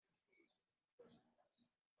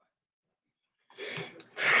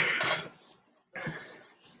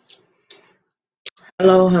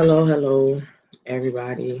Hello, hello, hello,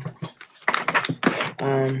 everybody.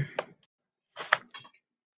 Um,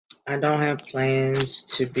 I don't have plans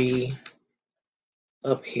to be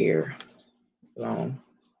up here long.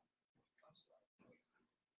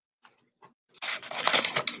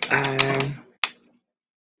 I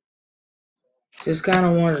just kind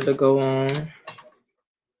of wanted to go on,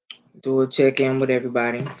 do a check in with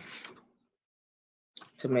everybody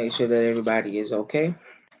to make sure that everybody is okay,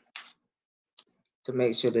 to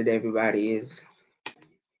make sure that everybody is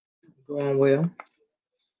doing well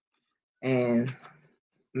and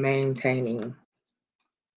maintaining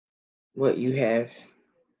what you have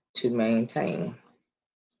to maintain.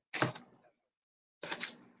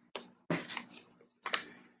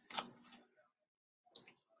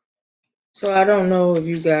 So I don't know if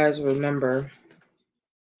you guys remember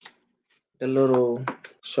the little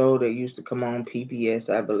show that used to come on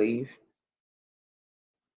PBS, I believe.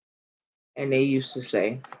 And they used to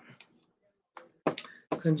say,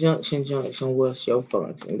 conjunction junction, what's your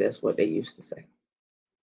function? That's what they used to say.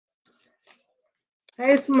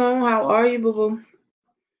 Hey Simone, how are you, boo boo?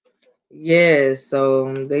 Yes,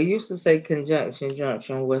 so they used to say conjunction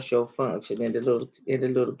junction, what's your function in the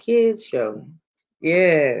little kids show.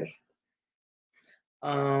 Yes.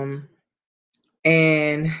 Um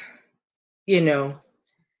and you know,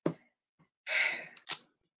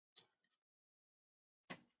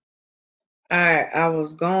 I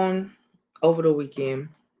was gone over the weekend.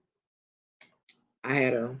 I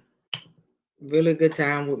had a really good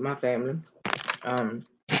time with my family. Um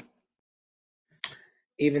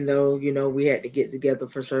Even though, we had to get together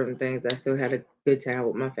for certain things, I still had a good time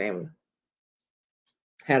with my family.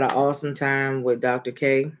 Had an awesome time with Dr.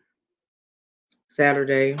 K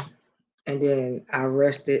Saturday, and then I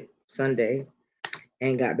rested Sunday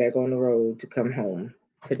and got back on the road to come home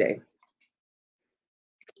today.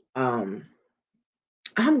 Um,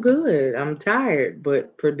 I'm good. I'm tired,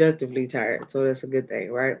 but productively tired, so that's a good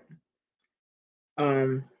thing, right?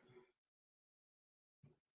 Um,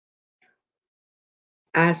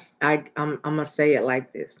 I'm gonna say it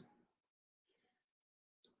like this: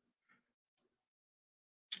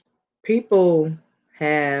 people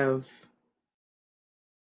have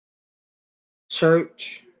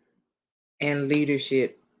church and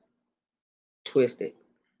leadership twisted,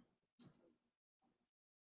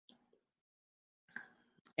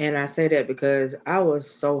 and I say that because I was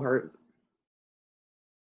so hurt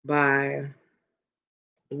by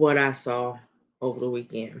what I saw over the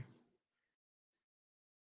weekend.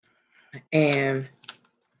 And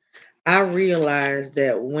I realized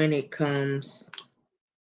that when it comes,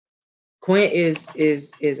 Quint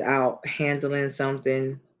is out handling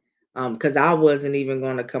something. Because I wasn't even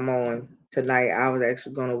gonna come on tonight. I was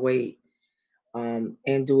actually gonna wait and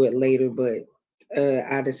do it later, but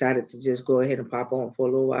I decided to just go ahead and pop on for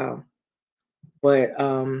a little while. But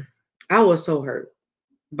I was so hurt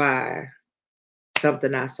by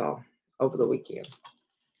something I saw over the weekend.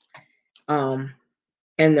 Um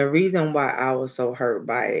and the reason why I was so hurt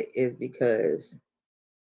by it is because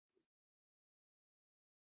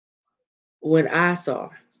when I saw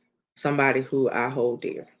somebody who I hold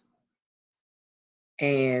dear,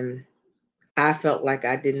 and I felt like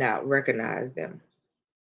I did not recognize them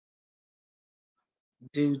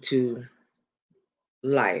due to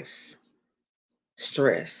life,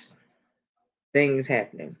 stress, things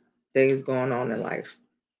happening, things going on in life.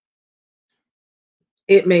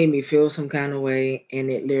 It made me feel some kind of way, and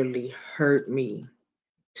it literally hurt me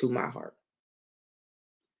to my heart.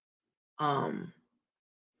 Um,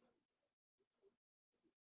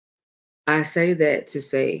 I say that to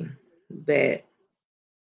say that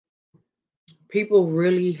people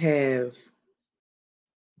really have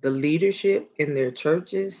the leadership in their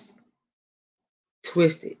churches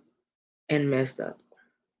twisted and messed up.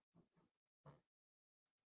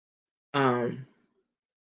 Um,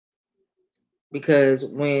 because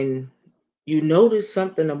when you notice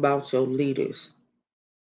something about your leaders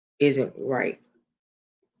isn't right,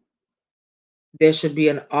 there should be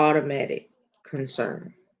an automatic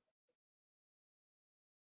concern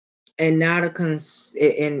and not a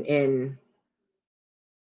and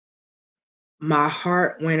my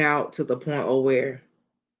heart went out to the point of where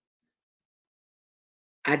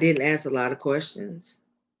I didn't ask a lot of questions.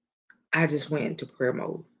 I just went into prayer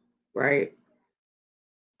mode, right?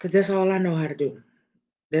 Because that's all I know how to do.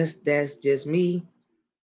 That's just me.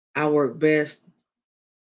 I work best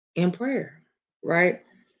in prayer, right?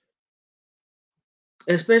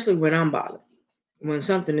 Especially when I'm bothered, when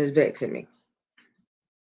something is vexing me.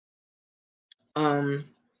 Um,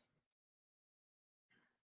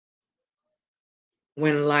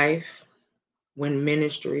 when life, when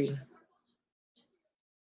ministry,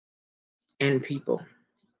 and people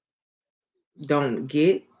don't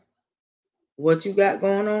get what you got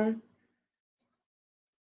going on,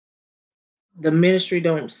 the ministry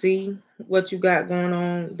don't see what you got going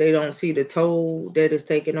on, they don't see the toll that is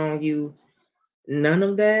taking on you, none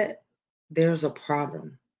of that, there's a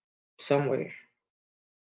problem somewhere.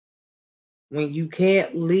 When you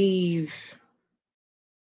can't leave,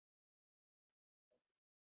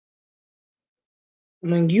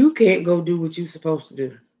 when you can't go do what you're supposed to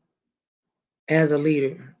do as a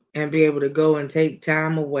leader and be able to go and take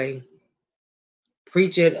time away,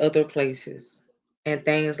 preach at other places, and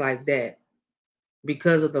things like that,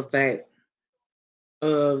 because of the fact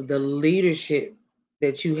of the leadership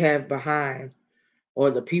that you have behind or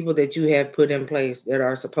the people that you have put in place that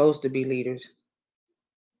are supposed to be leaders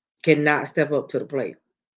cannot step up to the plate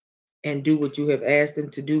and do what you have asked them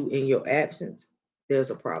to do in your absence,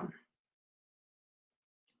 there's a problem.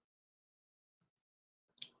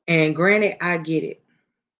 And granted, I get it.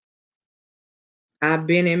 I've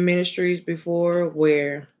been in ministries before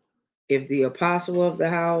where if the apostle of the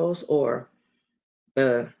house or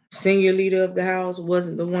the senior leader of the house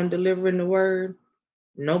wasn't the one delivering the word,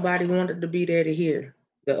 nobody wanted to be there to hear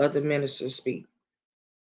the other ministers speak.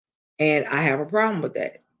 And I have a problem with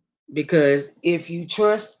that because if you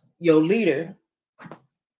trust your leader,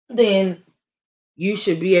 then you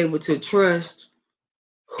should be able to trust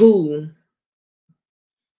who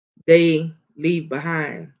they leave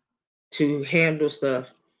behind to handle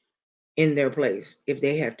stuff in their place if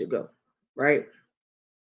they have to go, right?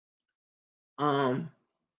 Um,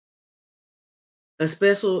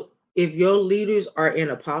 especially if your leaders are in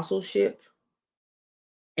apostleship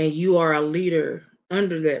and you are a leader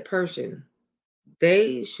under that person,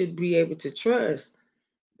 they should be able to trust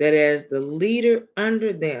that as the leader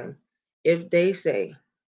under them, if they say,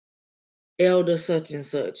 elder such and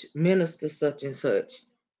such, minister such and such,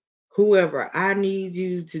 whoever, I need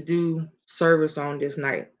you to do service on this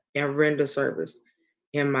night and render service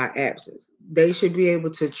in my absence. They should be able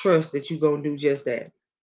to trust that you're going to do just that.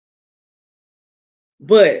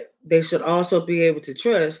 But they should also be able to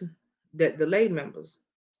trust that the lay members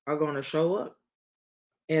are going to show up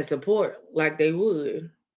and support like they would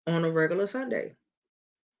on a regular Sunday.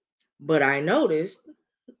 But I noticed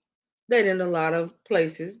that in a lot of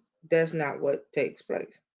places, that's not what takes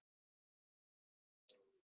place.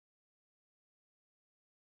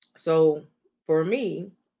 So for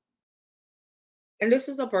me, and this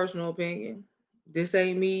is a personal opinion, this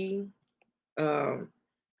ain't me. Um,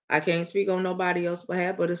 I can't speak on nobody else's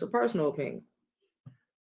behalf, but it's a personal opinion.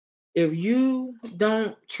 If you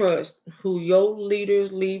don't trust who your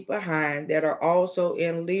leaders leave behind that are also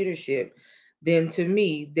in leadership, then to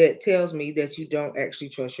me, that tells me that you don't actually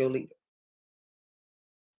trust your leader.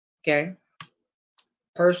 Okay.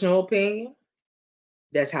 Personal opinion.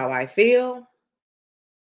 That's how I feel.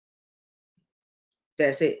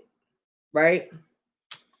 That's it. Right.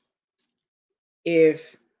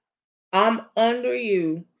 If I'm under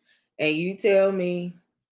you and you tell me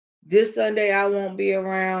this Sunday I won't be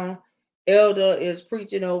around, Elder is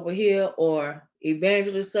preaching over here, or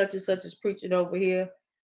evangelist such and such is preaching over here,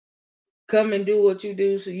 come and do what you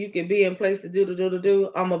do so you can be in place to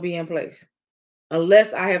do. I'm gonna be in place.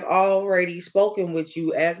 Unless I have already spoken with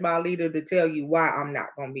you as my leader to tell you why I'm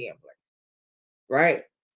not gonna be in place. Right?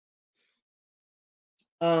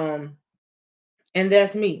 Um, and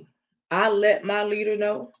that's me. I let my leader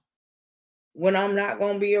know when I'm not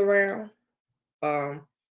gonna be around. Um,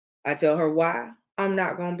 I tell her why I'm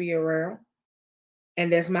not gonna be around.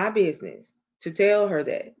 And that's my business to tell her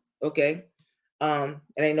that. Okay. It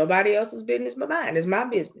ain't nobody else's business but mine. It's my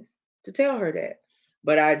business to tell her that.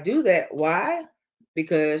 But I do that. Why?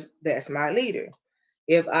 Because that's my leader.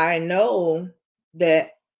 If I know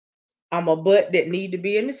that I'm a butt that need to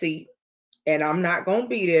be in the seat and I'm not gonna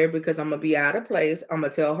be there because I'm gonna be out of place, I'm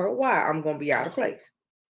gonna tell her why I'm gonna be out of place.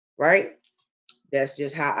 Right? That's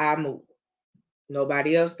just how I move.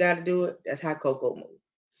 Nobody else got to do it. That's how Coco moves.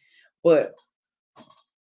 But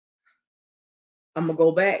I'm gonna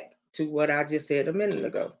go back to what I just said a minute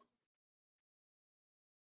ago.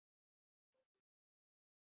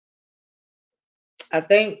 I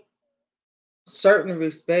think certain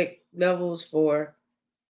respect levels for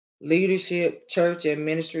leadership, church, and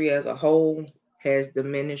ministry as a whole has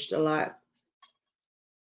diminished a lot.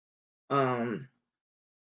 Um,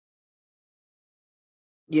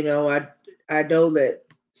 I know that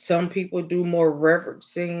some people do more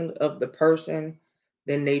reverencing of the person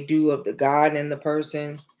than they do of the God in the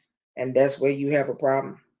person, and that's where you have a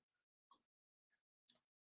problem.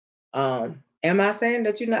 Am I saying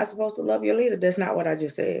that you're not supposed to love your leader? That's not what I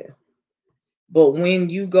just said. But when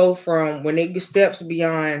you go from when it steps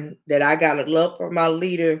beyond that, I got a love for my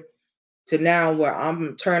leader to now where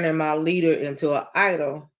I'm turning my leader into an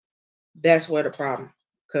idol, that's where the problem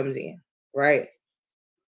comes in, right?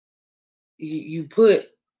 You put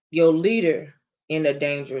your leader in a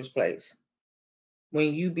dangerous place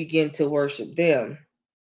when you begin to worship them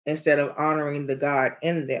instead of honoring the God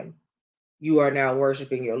in them. You are now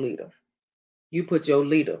worshiping your leader. You put your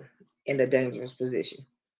leader in a dangerous position.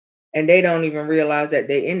 And they don't even realize that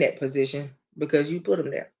they're in that position because you put them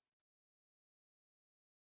there.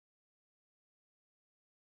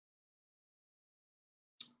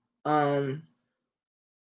 Um,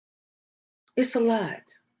 it's a lot.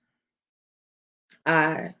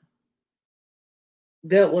 I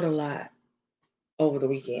dealt with a lot over the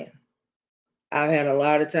weekend. I've had a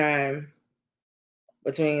lot of time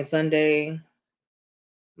between Sunday,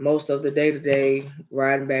 most of the day today,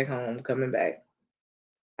 riding back home, coming back.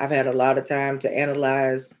 I've had a lot of time to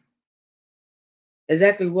analyze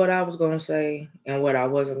exactly what I was going to say and what I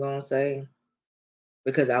wasn't going to say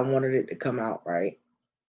because I wanted it to come out right.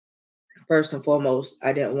 First and foremost,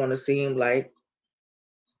 I didn't want to seem like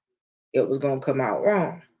it was going to come out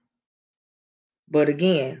wrong. But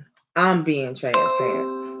again, I'm being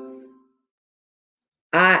transparent.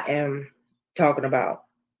 I am talking about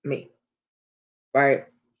me, right?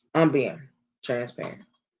 I'm being transparent.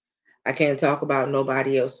 I can't talk about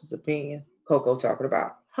nobody else's opinion. Coco talking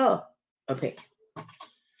about her opinion.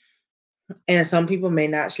 And some people may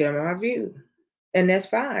not share my view. And that's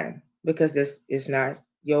fine because this is not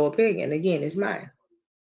your opinion. Again, it's mine.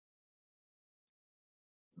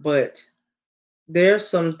 But there's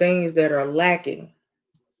some things that are lacking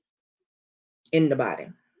in the body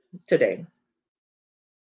today.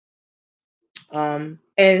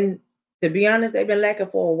 And to be honest, they've been lacking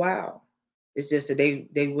for a while. It's just that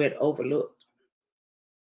they went overlooked.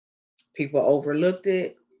 People overlooked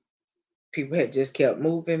it. People had just kept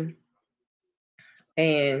moving,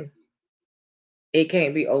 and it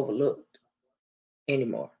can't be overlooked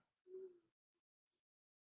anymore.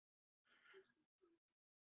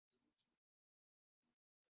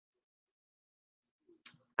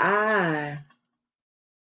 I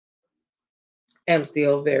am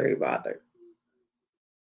still very bothered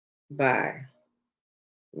by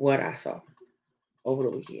what I saw over the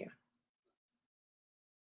weekend,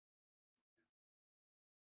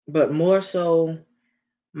 but more so,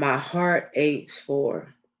 my heart aches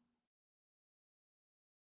for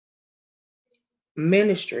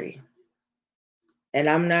ministry, and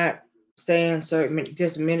I'm not saying certain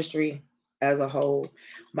just ministry as a whole.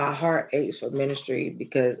 My heart aches for ministry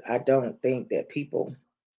because I don't think that people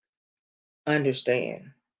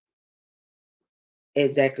understand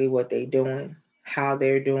exactly what they're doing, how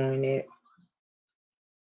they're doing it,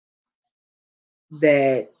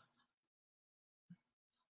 that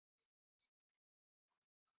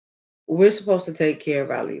we're supposed to take care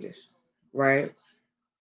of our leaders, right?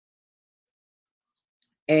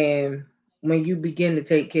 And when you begin to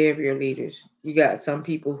take care of your leaders, you got some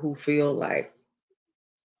people who feel like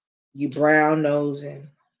you brown nosing,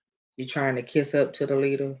 you're trying to kiss up to the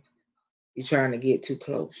leader, you're trying to get too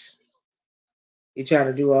close, you're trying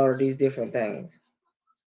to do all of these different things.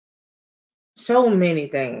 So many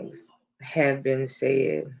things have been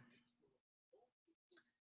said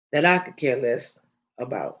that I could care less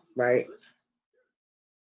about, right?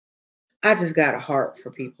 I just got a heart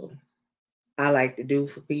for people. I like to do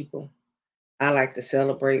for people. I like to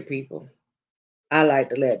celebrate people. I like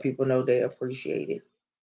to let people know they appreciate it.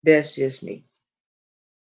 That's just me.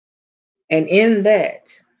 And in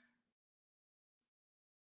that,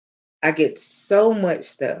 I get so much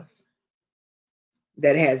stuff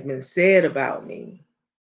that has been said about me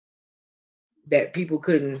that people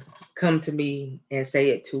couldn't come to me and say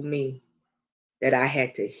it to me, that I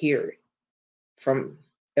had to hear it from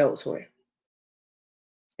elsewhere.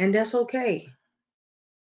 And that's okay.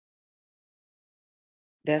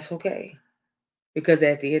 That's okay. Because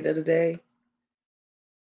at the end of the day,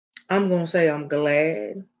 I'm going to say I'm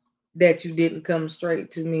glad that you didn't come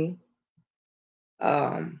straight to me.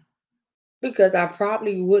 Um, because I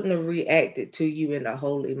probably wouldn't have reacted to you in a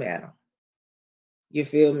holy manner. You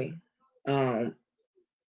feel me? Um,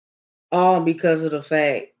 all because of the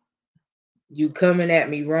fact you coming at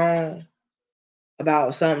me wrong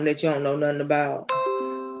about something that you don't know nothing about.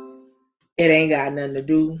 It ain't got nothing to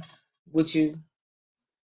do with you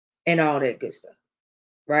and all that good stuff,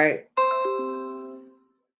 right?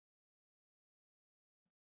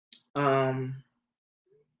 Um,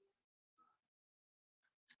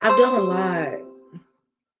 I've done a lot.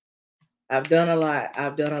 I've done a lot.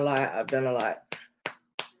 I've done a lot. I've done a lot.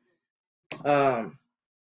 Um,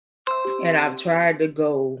 And I've tried to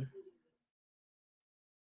go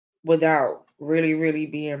without really, really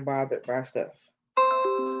being bothered by stuff.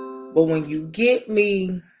 But when you get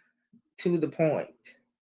me to the point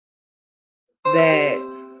that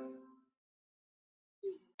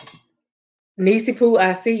Nisi Poo,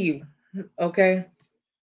 I see you. Okay.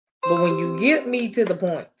 But when you get me to the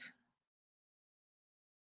point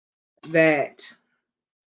that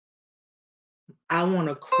I want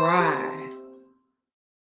to cry,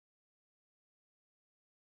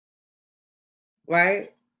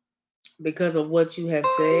 right? Because of what you have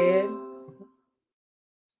said.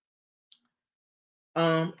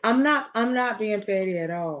 I'm not being petty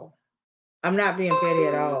at all. I'm not being petty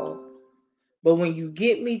at all. But when you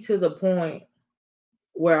get me to the point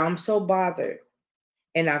where I'm so bothered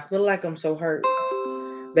and I feel like I'm so hurt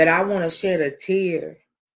that I want to shed a tear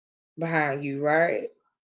behind you, right?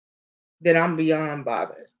 Then I'm beyond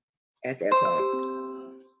bothered at that point.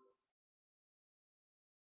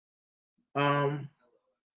 Um,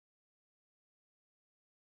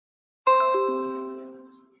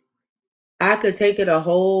 I could take it a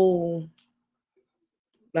whole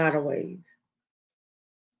lot of ways.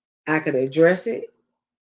 I could address it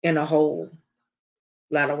in a whole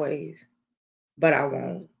lot of ways, but I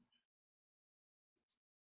won't.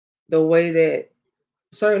 The way that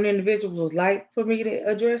certain individuals would like for me to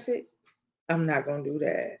address it, I'm not going to do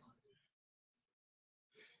that.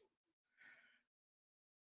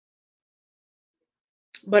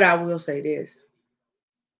 But I will say this.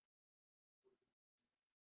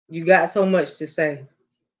 You got so much to say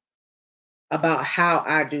about how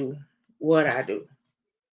I do what I do.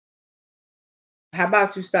 How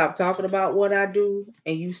about you stop talking about what I do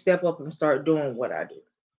and you step up and start doing what I do?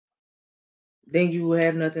 Then you will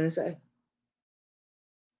have nothing to say,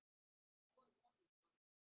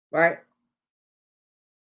 right?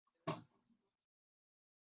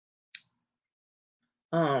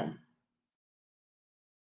 Um,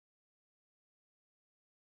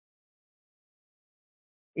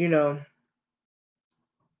 you know,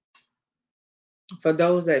 for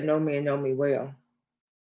those that know me and know me well,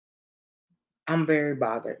 I'm very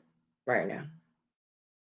bothered right now.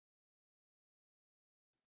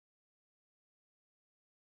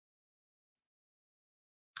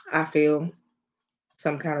 I feel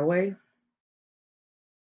some kind of way,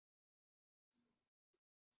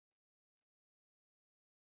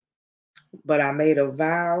 but I made a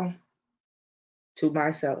vow to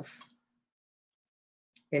myself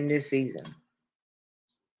in this season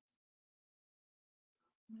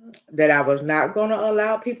that I was not going to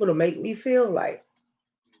allow people to make me feel like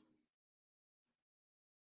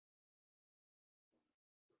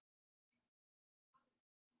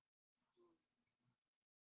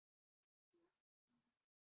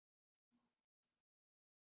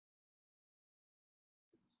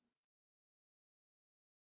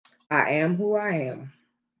I am who I am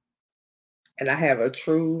and I have a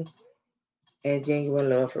true and genuine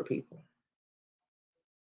love for people.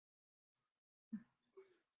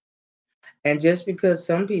 And just because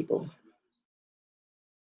some people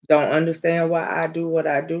don't understand why I do what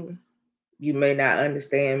I do, you may not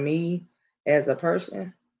understand me as a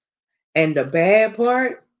person. And the bad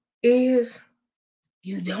part is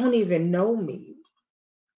you don't even know me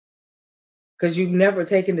because you've never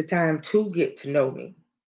taken the time to get to know me,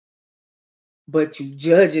 but you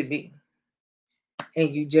judging me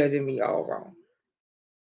and you judging me all wrong.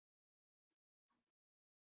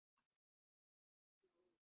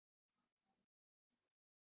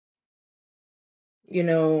 You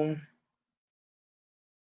know,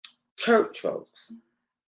 church folks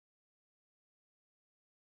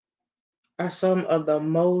are some of the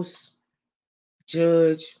most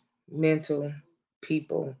judgmental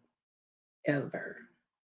people ever.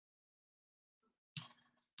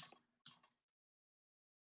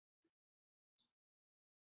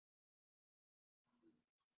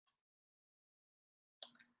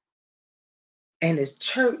 And it's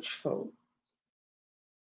church folk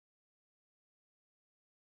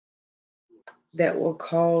that will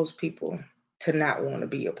cause people to not want to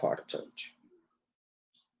be a part of church.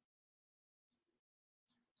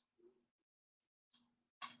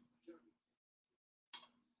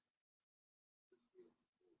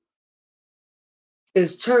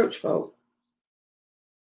 It's church folk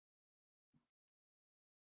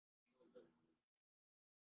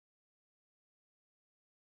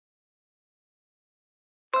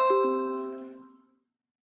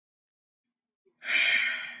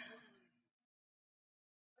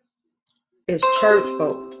It's church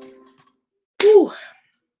folk whew,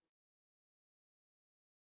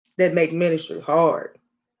 that make ministry hard.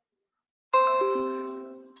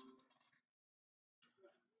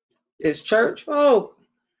 It's church folk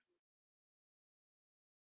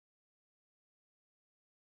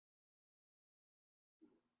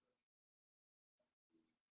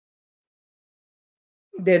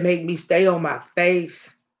that make me stay on my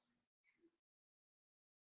face.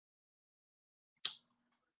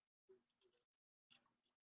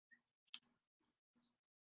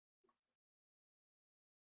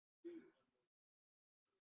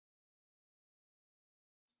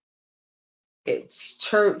 It's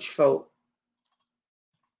church folk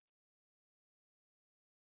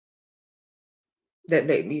that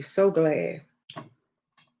make me so glad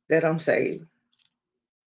that I'm saved.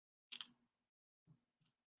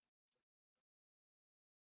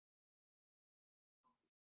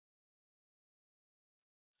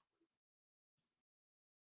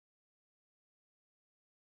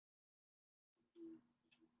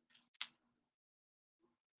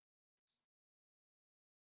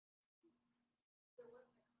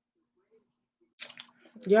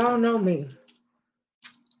 Y'all know me.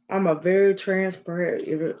 I'm a very transparent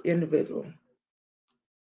individual.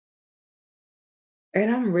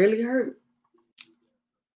 And I'm really hurt.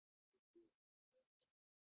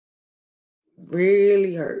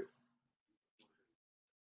 Really hurt.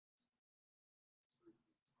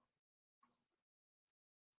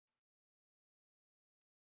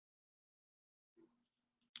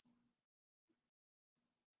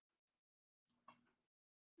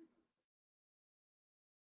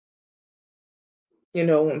 You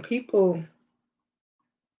know, when people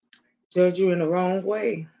judge you in the wrong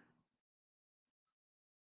way,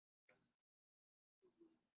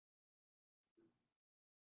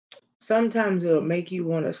 sometimes it'll make you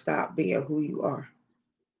want to stop being who you are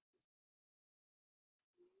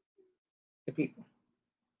to people.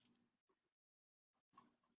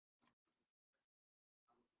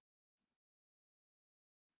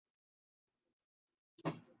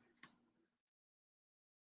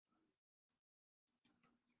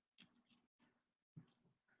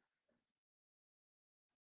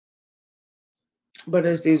 But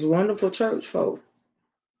it's these wonderful church folk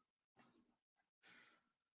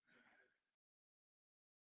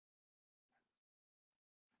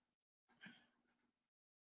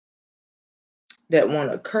that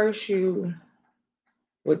want to curse you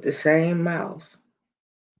with the same mouth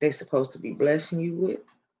they're supposed to be blessing you with.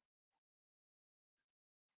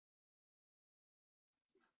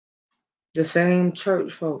 The same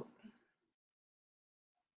church folk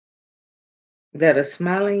that are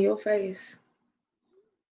smiling in your face.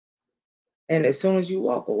 And as soon as you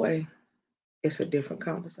walk away, it's a different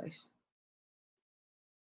conversation.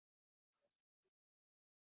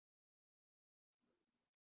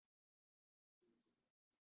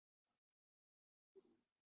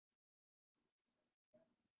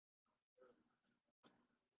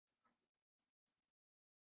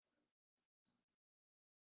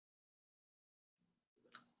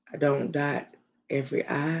 I don't dot every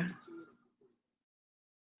I.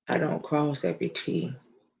 I don't cross every T.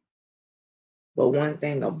 But one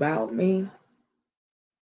thing about me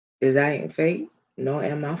is I ain't fake, nor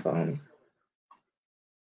am I phony.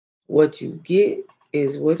 What you get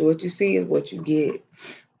is what you see is what you get.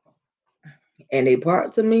 And a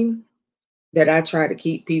part to me that I try to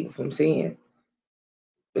keep people from seeing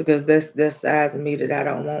because that's sides of me that I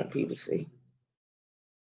don't want people to see.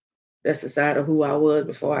 That's the side of who I was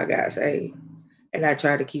before I got saved. And I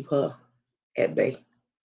try to keep her at bay.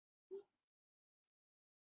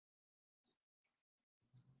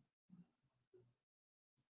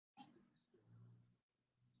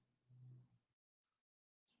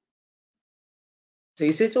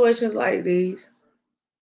 See, situations like these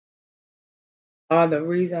are the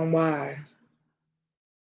reason why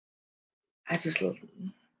I just look,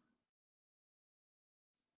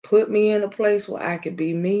 put me in a place where I can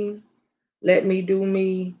be me, let me do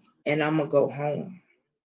me, and I'm gonna go home.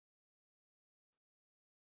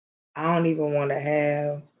 I don't even want to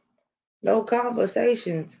have no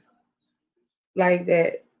conversations like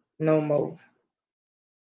that no more.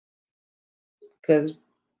 Cause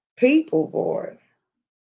people, boy,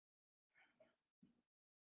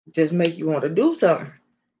 just make you want to do something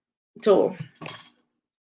to them.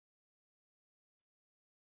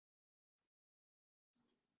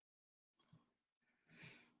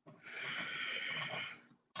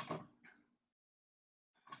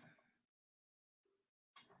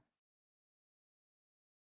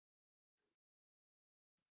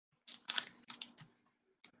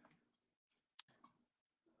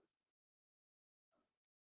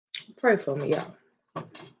 Pray for me, y'all.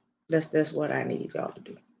 That's what I need y'all to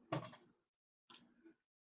do.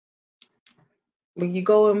 When you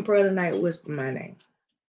go and pray tonight, whisper my name.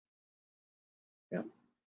 Yep.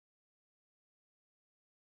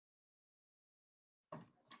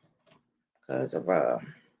 because of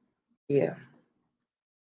yeah,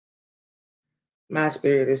 my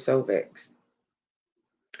spirit is so vexed.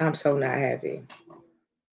 I'm so not happy.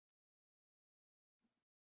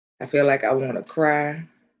 I feel like I want to cry.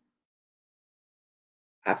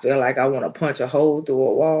 I feel like I want to punch a hole through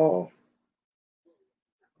a wall.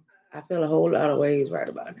 I feel a whole lot of ways right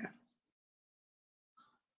about now.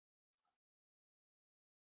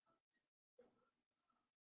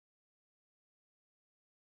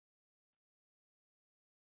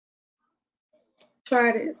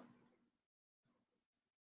 Tried it.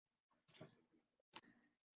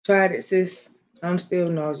 Tried it, sis. I'm still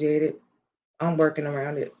nauseated. I'm working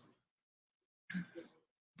around it.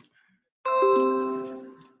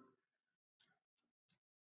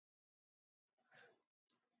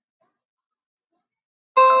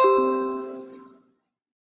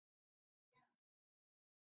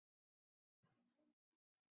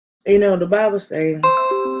 You know, the Bible says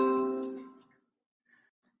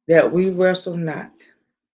that we wrestle not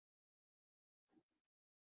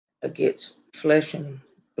against flesh and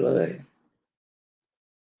blood,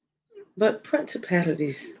 but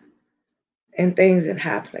principalities and things in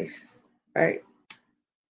high places, right?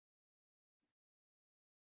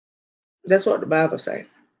 That's what the Bible says.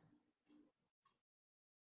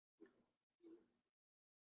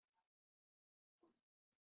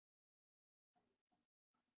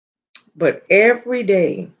 But every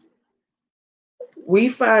day we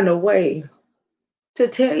find a way to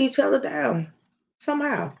tear each other down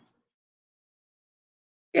somehow.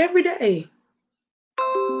 Every day.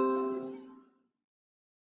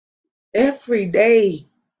 Every day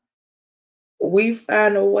we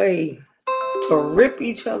find a way to rip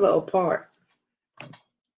each other apart.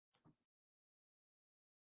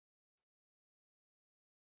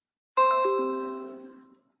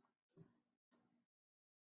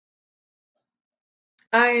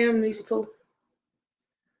 I am these people,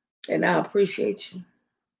 and I appreciate you.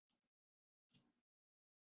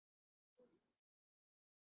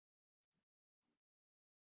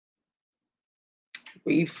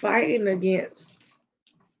 We fighting against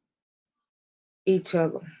each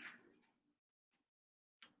other.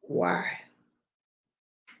 Why?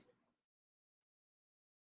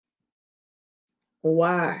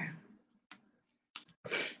 Why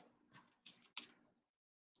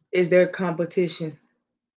is there competition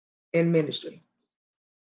in ministry?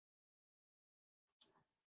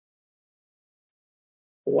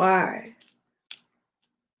 Why?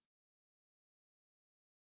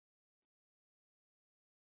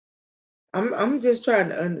 I'm just trying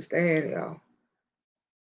to understand, y'all.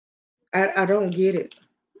 I don't get it.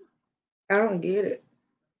 I don't get it.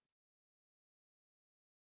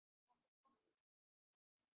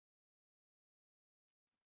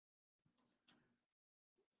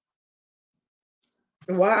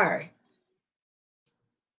 Why?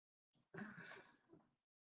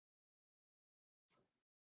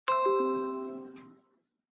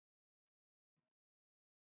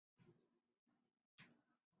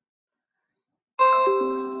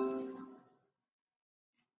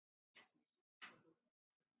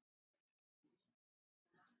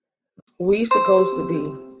 We supposed to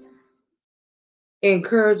be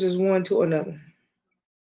encouragers one to another.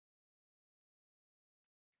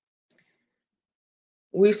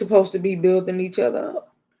 We supposed to be building each other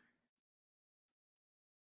up.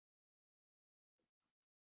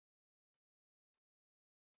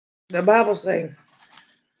 The Bible say,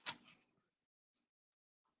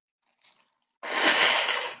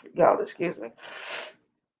 y'all excuse me.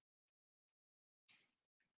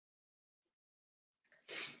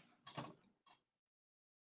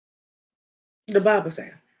 The Bible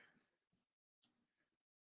say,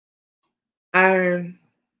 iron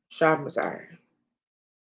sharpens iron,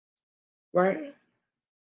 right?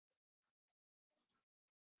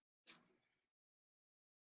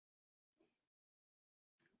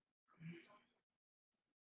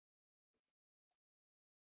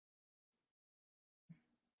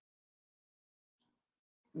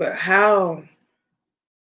 But how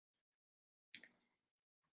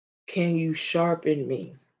can you sharpen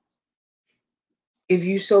me if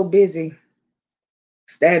you so busy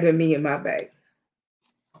stabbing me in my back?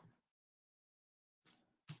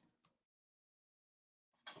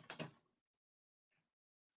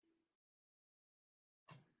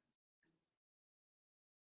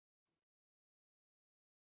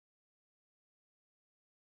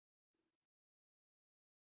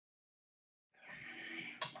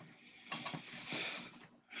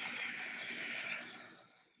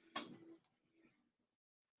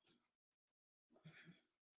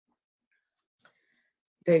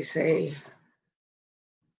 They say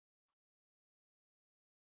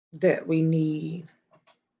that we need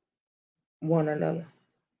one another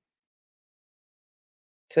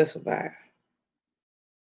to survive.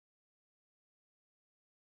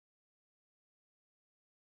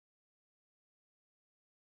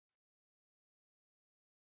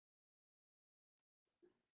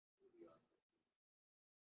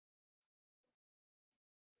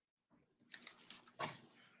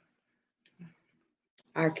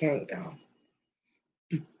 I can't go.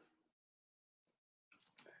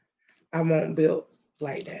 I won't build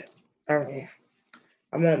like that. Okay.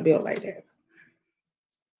 I won't build like that.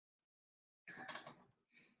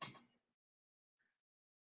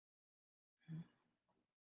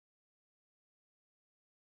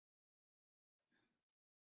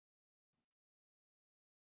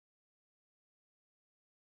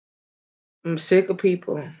 I'm sick of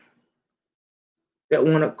people that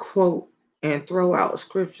want to quote and throw out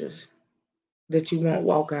scriptures that you won't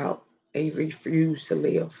walk out and you refuse to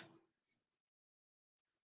live.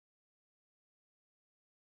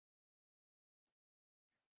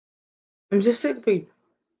 I'm just sick of people.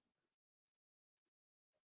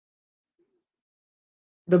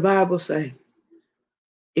 The Bible say,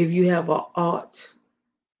 if you have a ought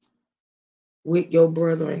with your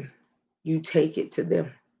brethren, you take it to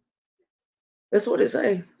them. That's what it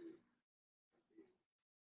say.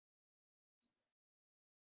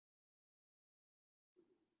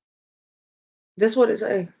 That's what it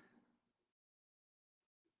say.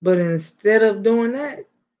 But instead of doing that,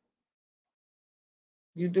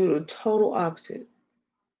 you do the total opposite.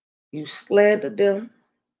 You slander them,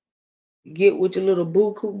 you get with your little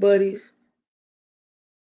buku buddies,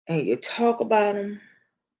 and you talk about them,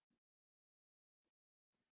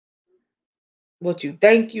 what you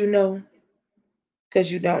think you know,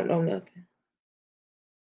 because you don't know nothing.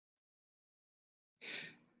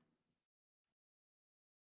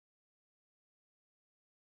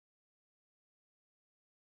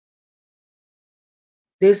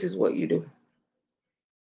 This is what you do.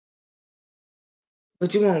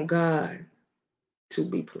 But you want God to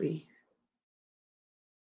be pleased.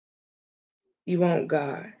 You want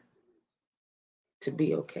God to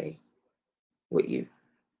be okay with you.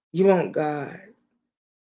 You want God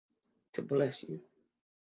to bless you.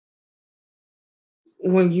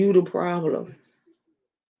 When you the problem,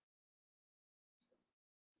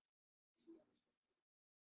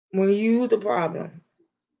 when you the problem,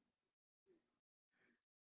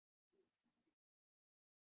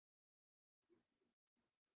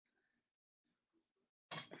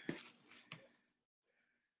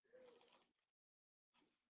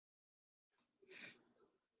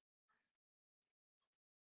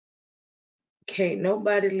 can't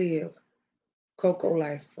nobody live Coco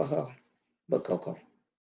life for her but Coco.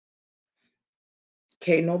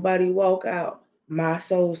 Can't nobody walk out my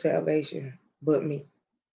soul salvation but me.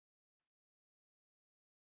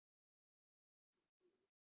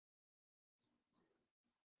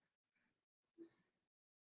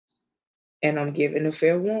 And I'm giving a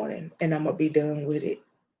fair warning and I'm going to be done with it.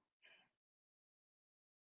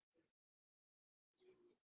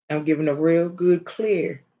 I'm giving a real good,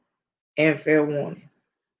 clear, and fair warning.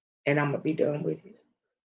 And I'm going to be done with it.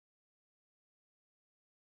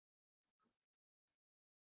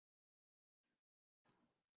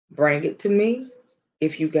 Bring it to me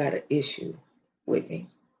if you got an issue with me.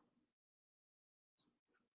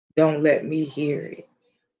 Don't let me hear it.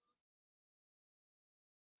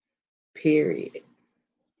 Period.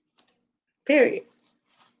 Period.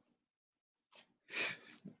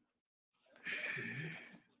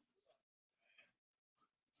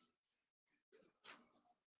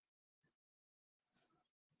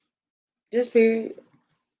 Just period.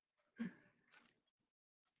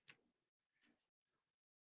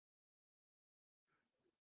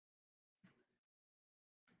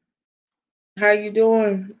 How you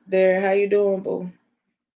doing there? How you doing, boo?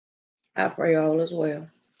 I pray all is well.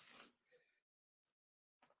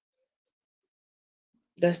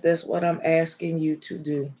 That's what I'm asking you to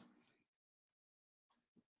do.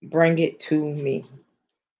 Bring it to me.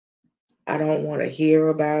 I don't want to hear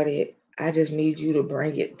about it. I just need you to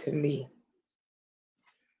bring it to me.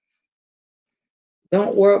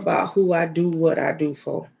 Don't worry about who I do what I do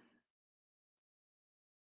for.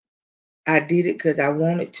 I did it because I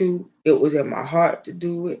wanted to. It was in my heart to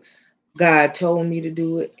do it. God told me to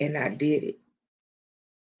do it, and I did it.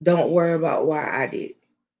 Don't worry about why I did it.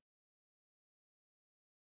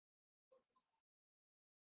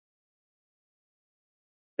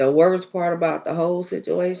 The worst part about the whole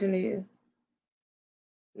situation is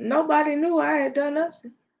nobody knew I had done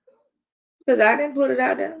nothing because I didn't put it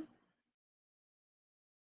out there.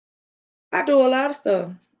 I do a lot of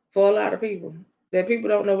stuff for a lot of people. that people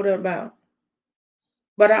don't know what they're about.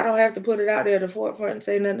 But I don't have to put it out there at the forefront and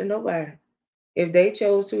say nothing to nobody. If they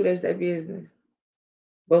chose to, that's their business.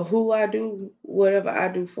 But who I do whatever I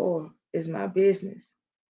do for is my business.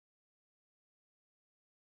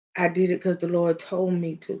 I did it because the Lord told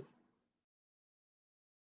me to.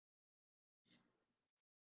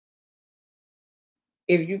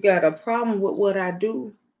 If you got a problem with what I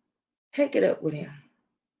do, take it up with him.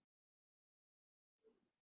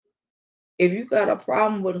 If you got a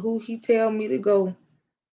problem with who he tell me to go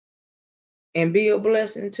and be a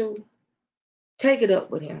blessing to, take it up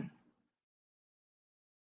with him.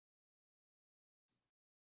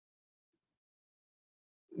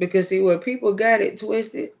 Because see, where people got it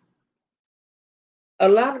twisted, a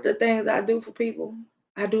lot of the things I do for people,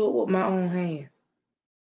 I do it with my own hands.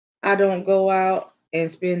 I don't go out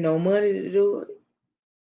and spend no money to do it.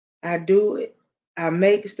 I do it. I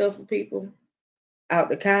make stuff for people out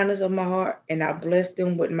the kindness of my heart, and I bless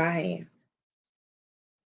them with my hands.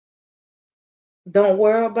 Don't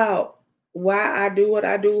worry about why I do what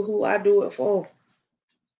I do, who I do it for,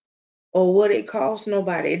 or what it costs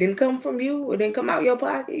nobody. It didn't come from you. It didn't come out your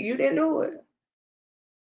pocket. You didn't do it.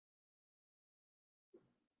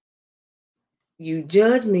 You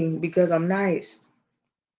judge me because I'm nice.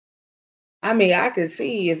 I mean, I could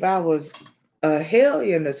see if I was a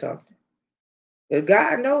hellion or something. But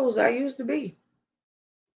God knows I used to be.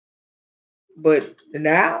 But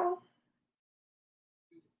now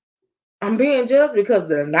I'm being judged because of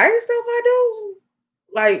the nice stuff I do.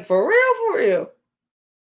 Like for real, for real.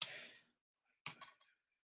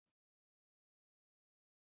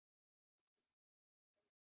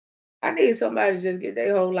 I need somebody to just get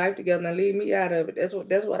their whole life together and leave me out of it.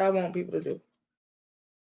 That's what I want people to do.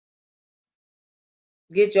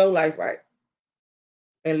 Get your life right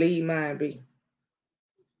and leave mine be.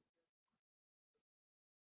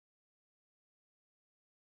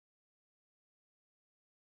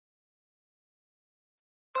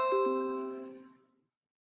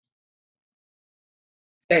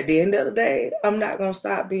 At the end of the day, I'm not gonna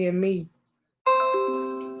stop being me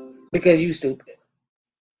because you stupid.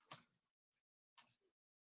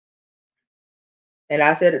 And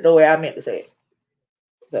I said it the way I meant to say it.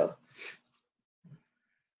 So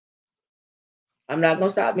I'm not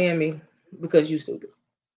gonna stop being me because you stupid.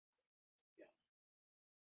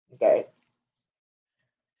 Okay.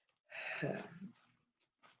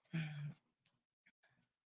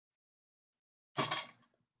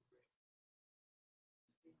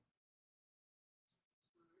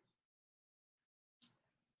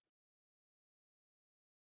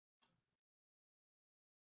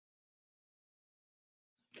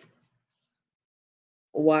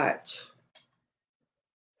 Watch.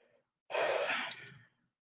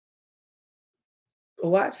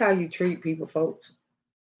 Watch how you treat people, folks.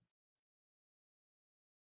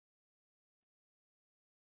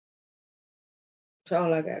 That's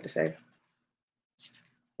all I got to say.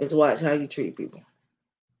 Is watch how you treat people.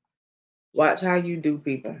 Watch how you do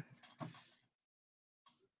people.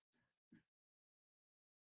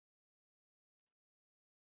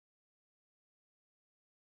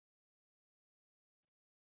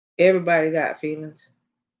 Everybody got feelings.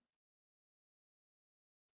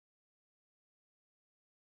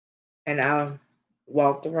 And I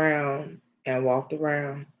walked around and walked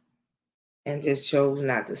around and just chose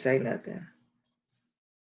not to say nothing.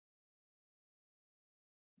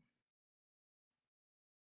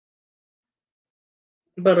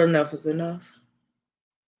 But enough is enough.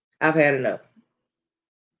 I've had enough.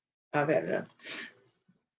 I've had enough.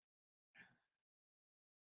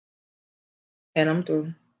 And I'm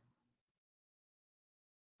through.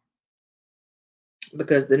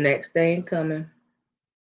 Because the next thing coming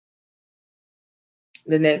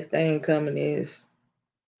is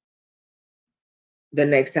the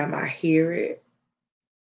next time I hear it,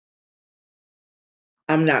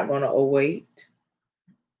 I'm not going to await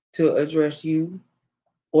to address you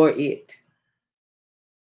or it.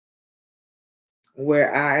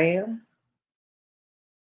 Where I am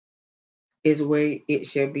is where it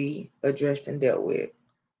shall be addressed and dealt with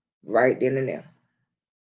right then and there.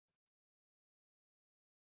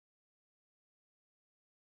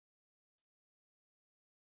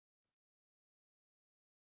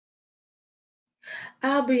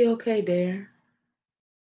 I'll be okay, Darren.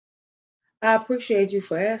 I appreciate you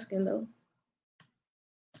for asking, though.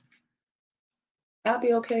 I'll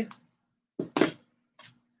be okay.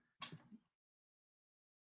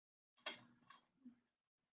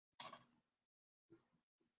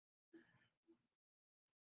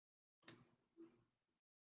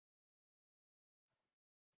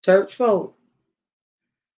 Church folk,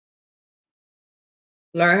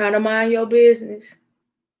 Learn how to mind your business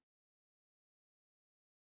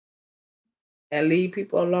and leave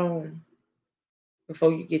people alone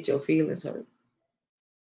before you get your feelings hurt.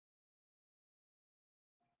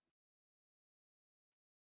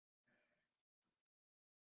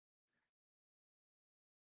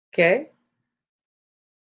 Okay?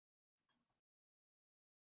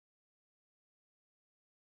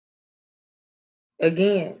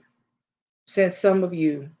 Again, since some of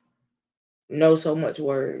you know so much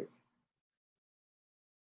word,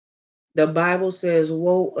 the Bible says,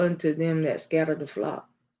 woe unto them that scatter the flock.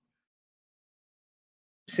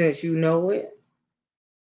 Since you know it,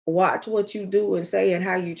 watch what you do and say and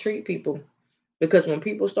how you treat people. Because when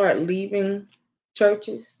people start leaving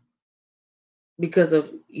churches because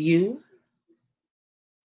of you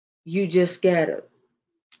just scattered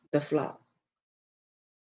the flock.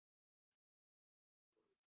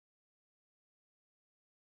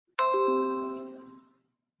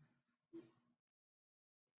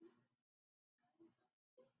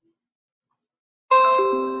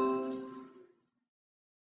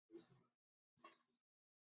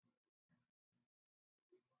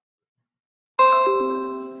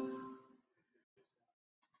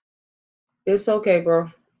 It's okay,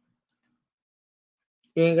 bro.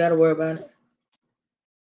 You ain't got to worry about it.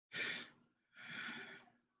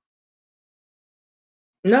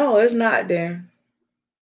 No, it's not there.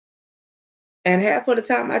 And half of the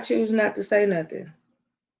time I choose not to say nothing.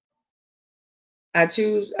 I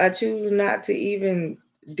choose not to even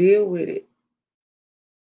deal with it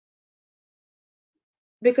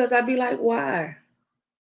because I'd be like, why?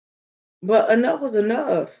 But enough was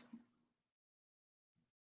enough.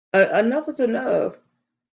 Enough is enough.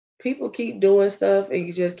 People keep doing stuff and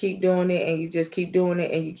you just keep doing it and you just keep doing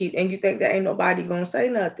it and you think that ain't nobody gonna say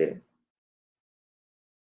nothing.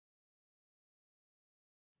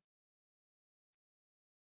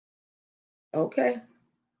 Okay.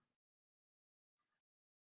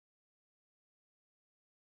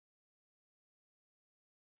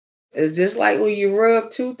 It's just like when you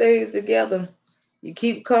rub two things together, you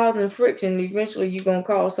keep causing friction, eventually you're gonna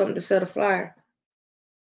cause something to set a fire.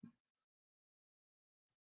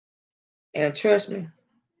 And trust me,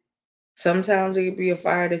 sometimes it could be a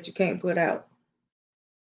fire that you can't put out.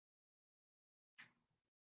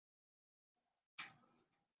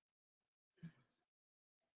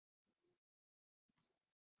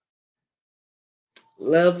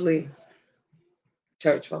 Lovely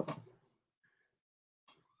church folk.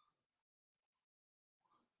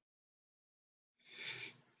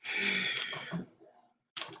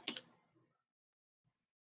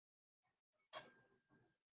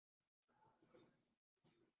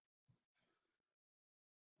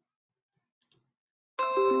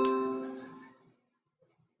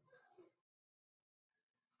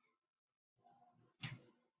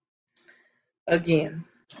 Again,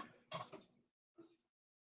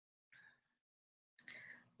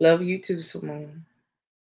 love you too, Simone.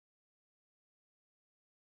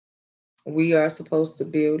 We are supposed to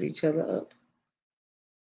build each other up,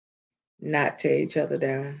 not tear each other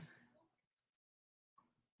down.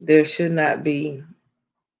 There should not be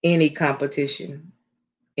any competition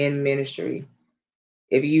in ministry.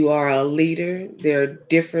 If you are a leader, there are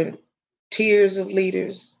different tiers of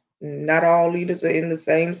leaders. Not all leaders are in the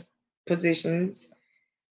same positions.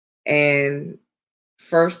 And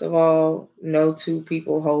first of all, no two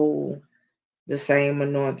people hold the same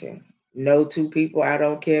anointing. No two people, I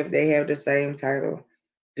don't care if they have the same title,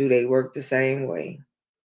 do they work the same way?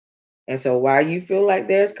 And so while you feel like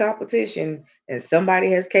there's competition and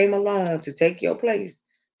somebody has came along to take your place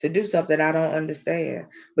to do something I don't understand.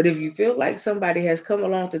 But if you feel like somebody has come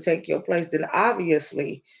along to take your place, then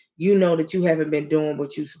obviously you know that you haven't been doing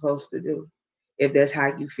what you're supposed to do. If that's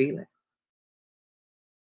how you feeling.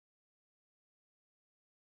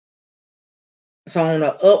 So on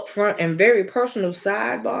an upfront and very personal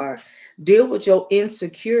sidebar, deal with your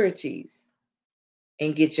insecurities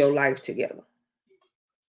and get your life together.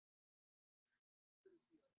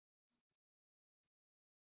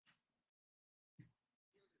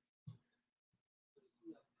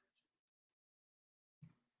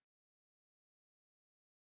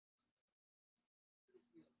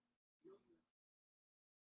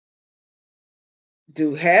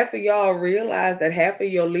 Do half of y'all realize that half of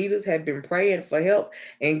your leaders have been praying for help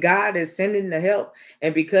and God is sending the help?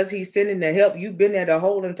 And because He's sending the help, you've been there the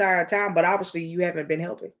whole entire time, but obviously you haven't been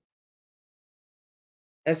helping.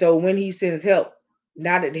 And so when He sends help,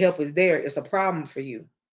 now that help is there, it's a problem for you.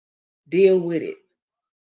 Deal with it.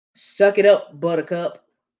 Suck it up, buttercup,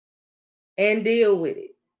 and deal with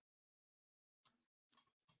it.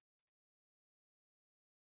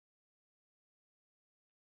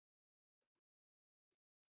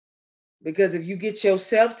 Because if you get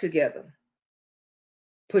yourself together,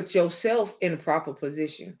 put yourself in a proper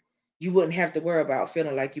position, you wouldn't have to worry about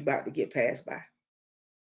feeling like you're about to get passed by.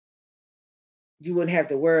 You wouldn't have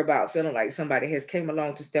to worry about feeling like somebody has came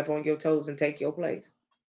along to step on your toes and take your place.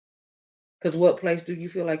 Because what place do you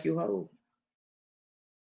feel like you hold?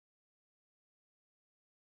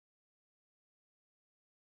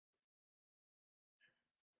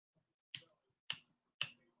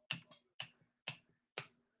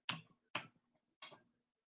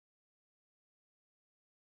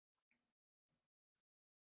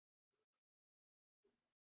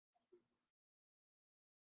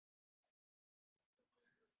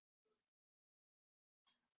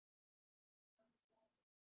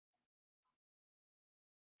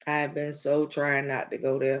 I've been so trying not to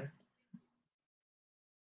go there,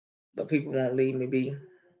 but people won't leave me be.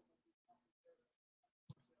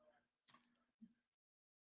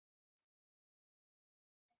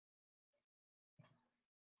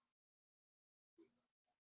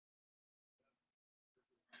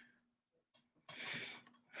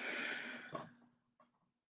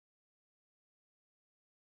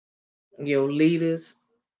 Your leaders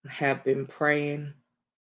have been praying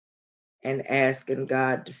and asking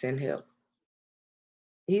God to send help.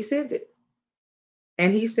 He sent it,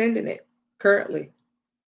 and He's sending it currently.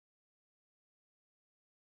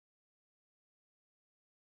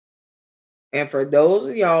 And for those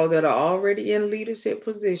of y'all that are already in leadership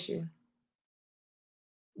position,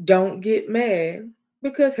 don't get mad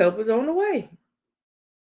because help is on the way.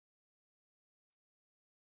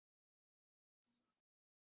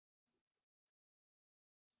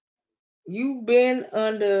 You've been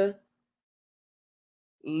under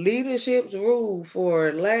leadership's rule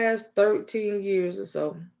for the last 13 years or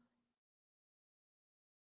so.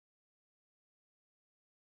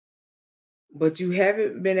 But you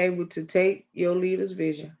haven't been able to take your leader's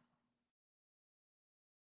vision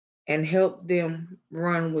and help them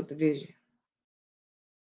run with the vision.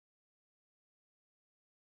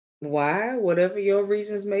 Why? Whatever your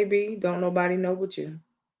reasons may be, don't nobody know but you.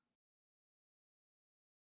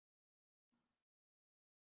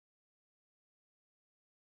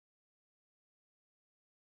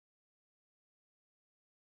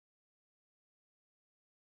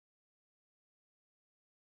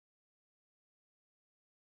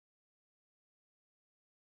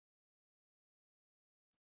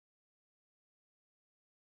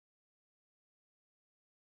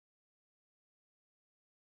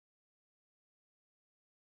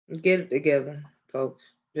 Get it together, folks.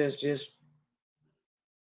 Just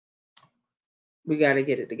we got to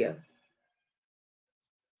get it together.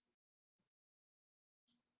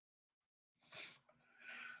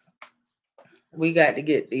 We got to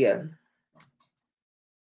get together.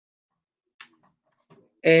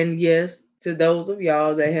 And yes, to those of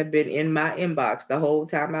y'all that have been in my inbox the whole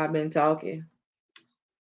time I've been talking,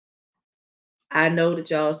 I know that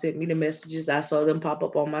y'all sent me the messages. I saw them pop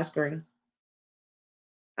up on my screen.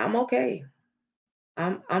 I'm okay.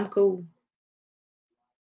 I'm cool.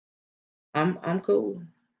 I'm cool.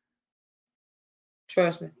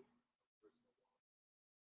 Trust me.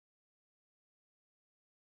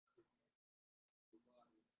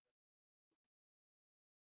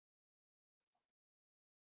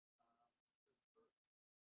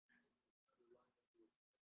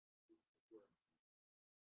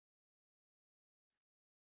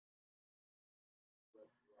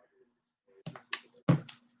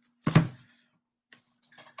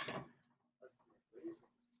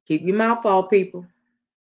 Keep your mouth off, people.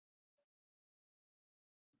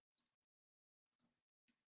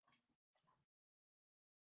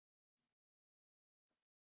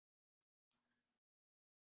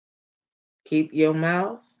 Keep your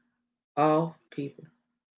mouth off, people.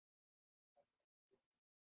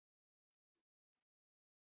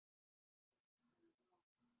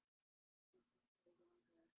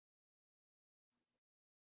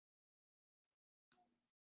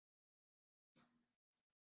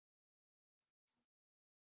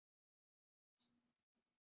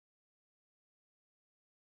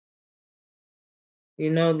 You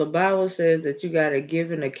know, the Bible says that you got to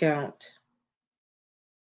give an account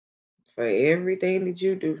for everything that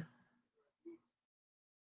you do,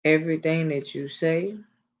 everything that you say,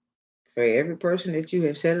 for every person that you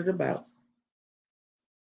have said it about.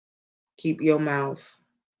 Keep your mouth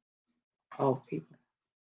off, people.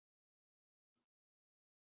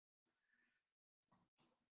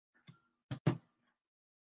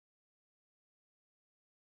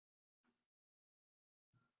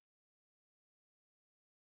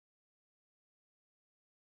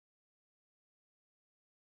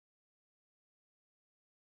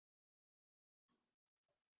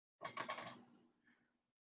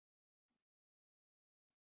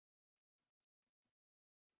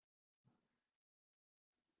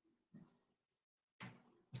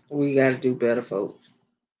 We got to do better, folks.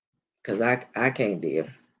 Cause I can't deal.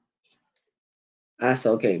 I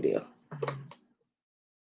so can't deal.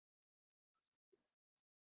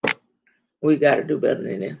 We got to do better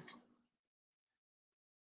than that.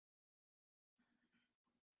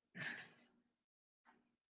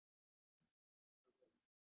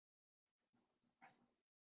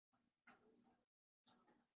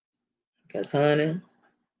 Cause honey,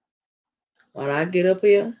 when I get up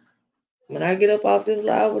here, when I get up off this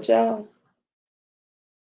live with y'all,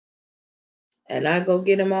 and I go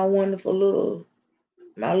get in my wonderful little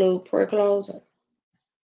prayer closet,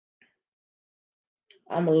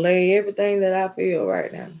 I'm gonna lay everything that I feel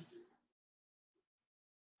right now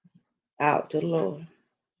out to the Lord.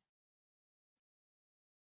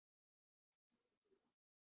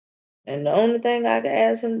 And the only thing I can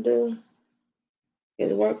ask him to do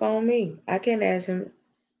is work on me. I can't ask him.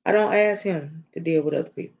 I don't ask him to deal with other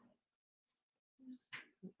people.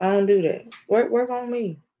 I don't do that. Work on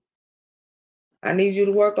me. I need you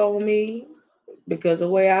to work on me because the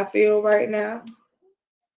way I feel right now,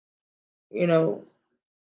 you know,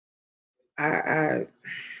 I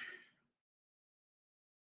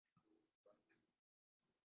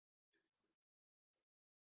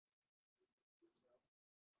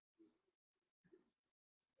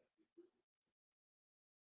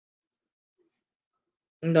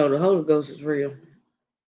know the Holy Ghost is real.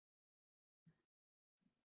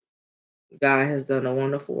 God has done a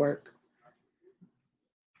wonderful work.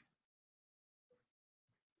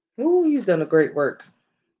 Ooh, he's done a great work.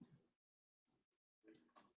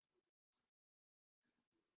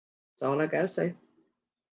 That's all I gotta say.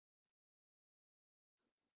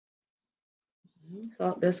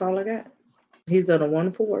 So that's all I got. He's done a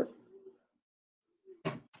wonderful work.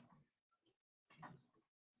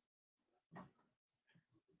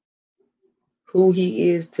 Who he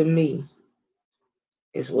is to me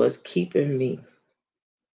is what's keeping me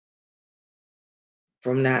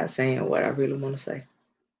from not saying what I really want to say.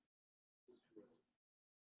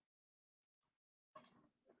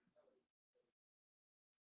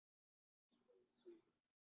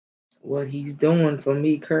 What he's doing for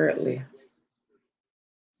me currently,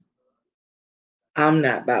 I'm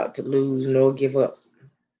not about to lose nor give up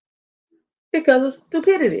because of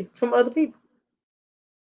stupidity from other people.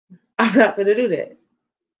 I'm not going to do that.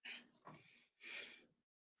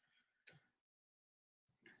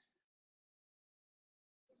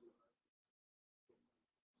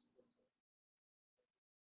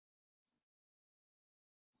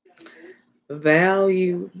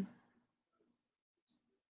 Value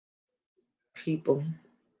people.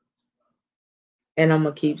 And I'm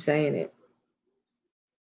going to keep saying it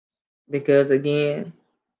because, again,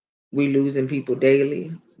 we losing people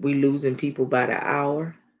daily. We losing people by the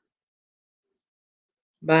hour,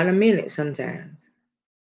 by the minute sometimes.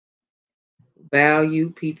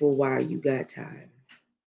 Value people while you got time.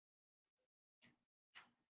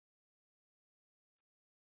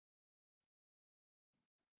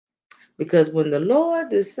 Because when the Lord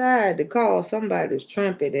decide to call somebody's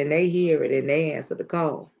trumpet and they hear it and they answer the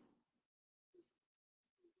call,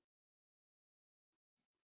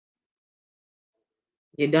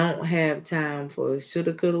 you don't have time for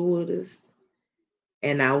shoulda, coulda, wouldas.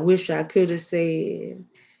 And I wish I could have said,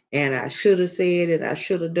 and I should have said, and I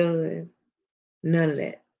should have done. None of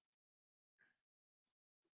that.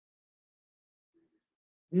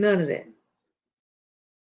 None of that.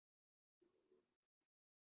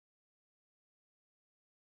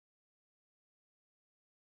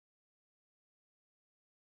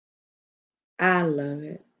 I love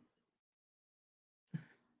it.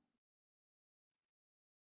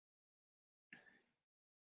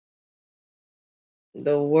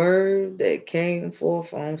 The word that came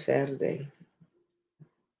forth on Saturday,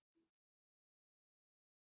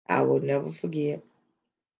 I will never forget.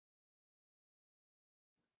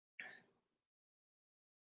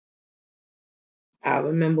 I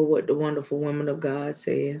remember what the wonderful woman of God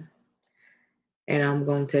said, and I'm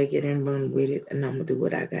going to take it and run with it, and I'm going to do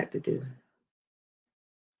what I got to do.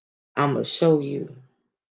 I'm going to show you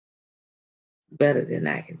better than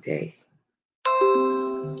I can tell you.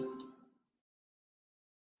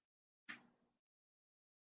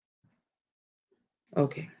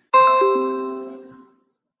 Okay.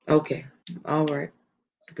 Okay. All right.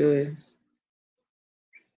 Good.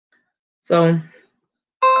 So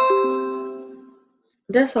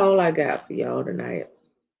that's all I got for y'all tonight.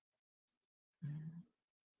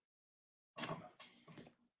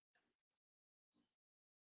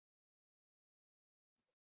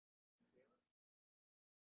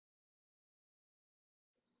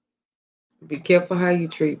 Be careful how you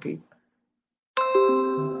treat people.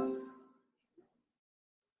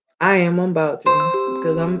 I'm about to,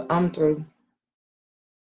 because I'm through.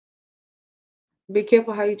 Be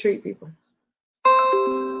careful how you treat people.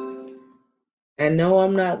 And no,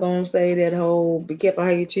 I'm not gonna say that whole be careful how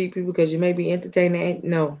you treat people because you may be entertaining.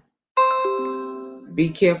 No, be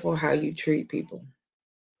careful how you treat people.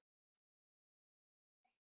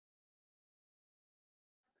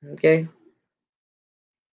 Okay,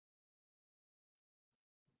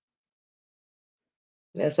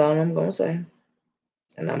 that's all I'm gonna say,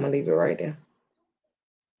 and I'm gonna leave it right there.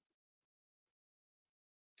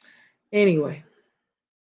 Anyway,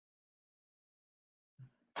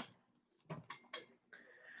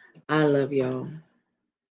 I love y'all.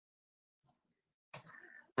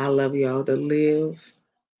 I love y'all to live.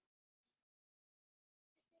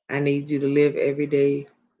 I need you to live every day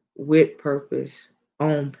with purpose,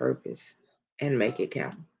 on purpose, and make it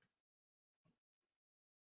count.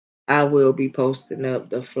 I will be posting up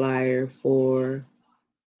the flyer for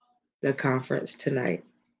the conference tonight,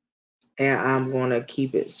 and I'm gonna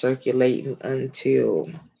keep it circulating until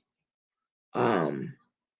um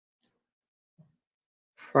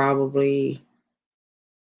probably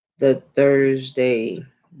the Thursday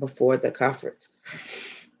before the conference.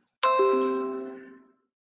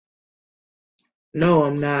 No,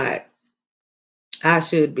 I'm not. I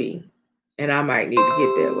should be, and I might need to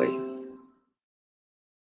get that way.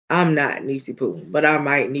 I'm not Niecy Pooh, but I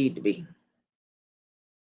might need to be.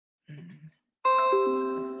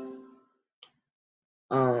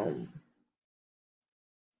 Um,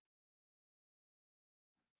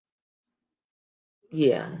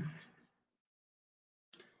 yeah,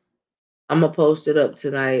 I'm gonna post it up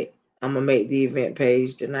tonight. I'm gonna make the event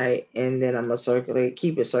page tonight, and then I'm gonna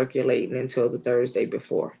keep it circulating until the Thursday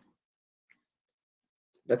before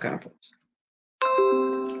the conference.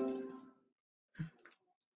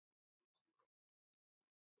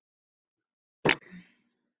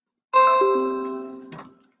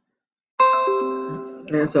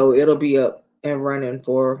 And so it'll be up and running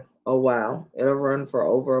for a while. It'll run for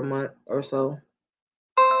over a month or so.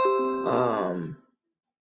 Um,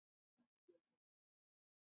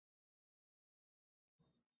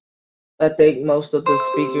 I think most of the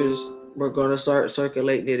speakers were going to start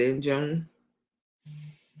circulating it in June.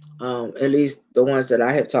 At least the ones that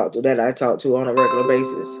I have talked to, that I talk to on a regular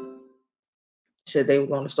basis, said they were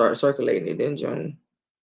going to start circulating it in June.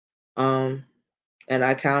 Um, and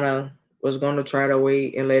I kind of was going to try to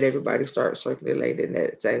wait and let everybody start circulating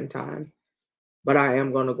at the same time. But I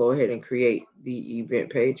am going to go ahead and create the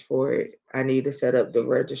event page for it. I need to set up the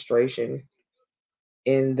registration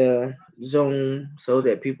in the Zoom so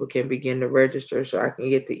that people can begin to register so I can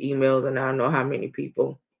get the emails and I know how many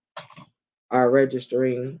people are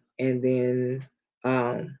registering. And then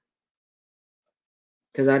because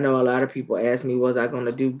I know a lot of people ask me, was I going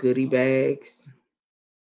to do goodie bags?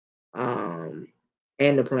 Um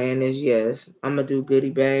and the plan is yes, I'm gonna do goodie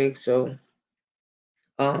bags. So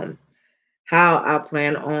um how I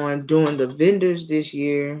plan on doing the vendors this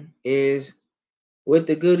year is with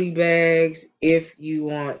the goodie bags. If you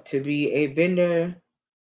want to be a vendor,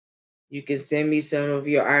 you can send me some of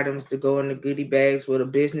your items to go in the goodie bags with a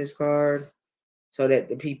business card so that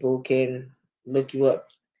the people can look you up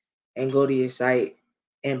and go to your site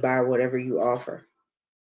and buy whatever you offer.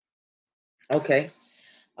 Okay.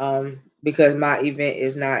 Because my event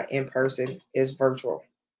is not in person, it's virtual.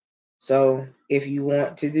 So if you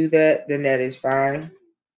want to do that, then that is fine.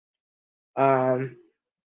 Um,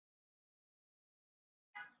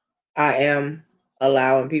 I am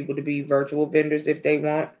allowing people to be virtual vendors if they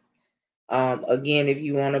want. Again, if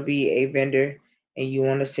you want to be a vendor and you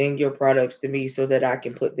want to send your products to me so that I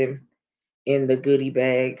can put them in the goodie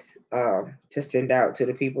bags to send out to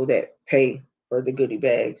the people that pay for the goodie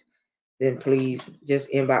bags, then please just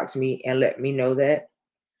inbox me and let me know that.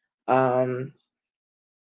 Um,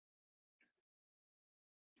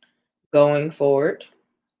 Going forward,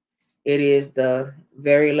 it is the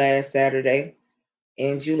very last Saturday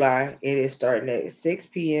in July. It is starting at 6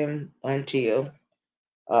 p.m. until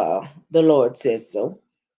the Lord said so.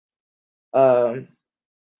 Um,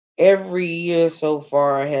 every year so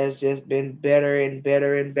far has just been better and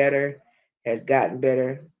better and better, has gotten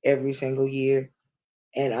better every single year.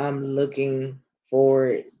 And I'm looking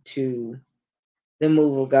forward to the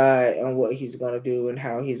move of God and what He's going to do and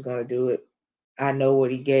how He's going to do it. I know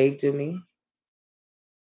what He gave to me.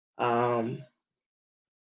 Um,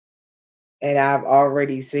 and I've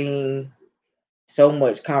already seen so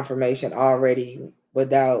much confirmation already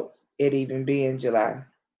without it even being July.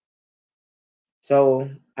 So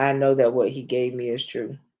I know that what He gave me is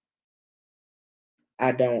true.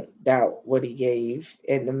 I don't doubt what He gave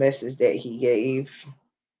and the message that He gave.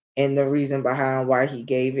 and the reason behind why he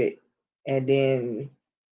gave it, and then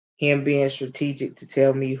him being strategic to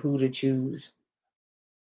tell me who to choose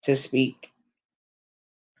to speak,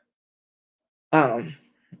 um,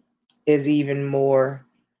 is even more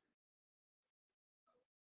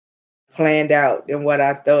planned out than what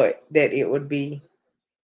I thought that it would be.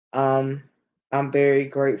 Um, I'm very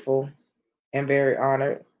grateful and very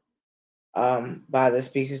honored by the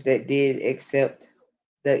speakers that did accept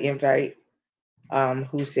the invite,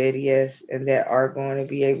 who said yes and that are going to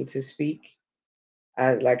be able to speak.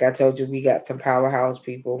 Like I told you, we got some powerhouse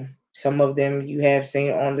people. Some of them you have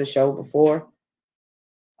seen on the show before.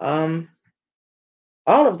 Um,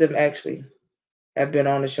 all of them actually have been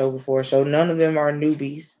on the show before, so none of them are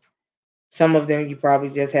newbies. Some of them you probably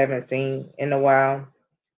just haven't seen in a while.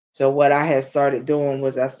 So what I had started doing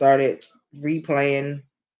was I started replaying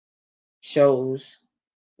shows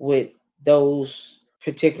with those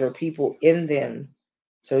particular people in them,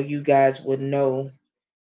 so you guys would know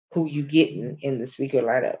who you getting in the speaker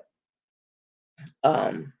lineup.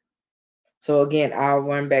 Um, so again, I'll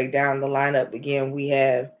run back down the lineup again. We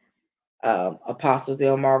have Apostle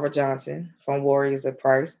Delmarva Johnson from Warriors of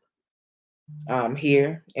Christ,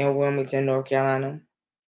 here in Wilmington, North Carolina.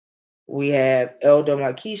 We have Elder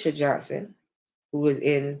Markeisha Johnson, who is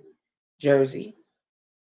in Jersey.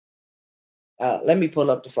 Let me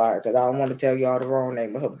pull up the flyer because I don't want to tell y'all the wrong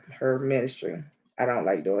name of her ministry. I don't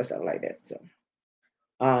like doing stuff like that.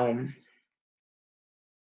 Um,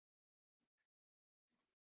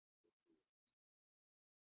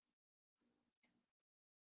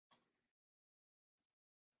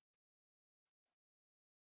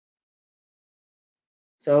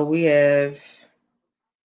 so we have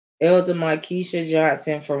Elder Markeisha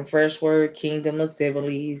Johnson from Fresh Word Kingdom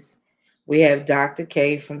Assemblies. We have Dr.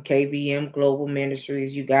 K from KBM Global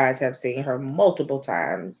Ministries. You guys have seen her multiple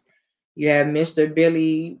times. You have Mr.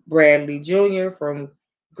 Billy Bradley Jr. from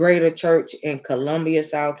Greater Church in Columbia,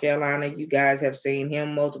 South Carolina. You guys have seen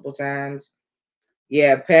him multiple times.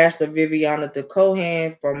 Yeah, Pastor Viviana de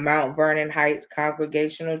Cohan from Mount Vernon Heights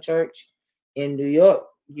Congregational Church in New York.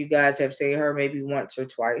 You guys have seen her maybe once or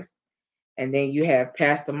twice. And then you have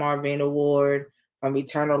Pastor Marvin Ward from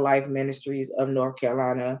Eternal Life Ministries of North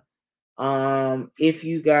Carolina. If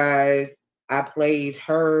you guys, I played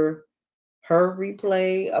her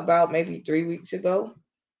replay about maybe 3 weeks ago.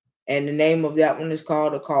 And the name of that one is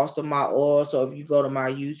called The Cost of My Oil. So if you go to my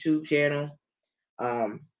YouTube channel,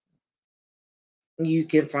 um, you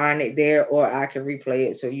can find it there, or I can replay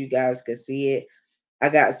it so you guys can see it. I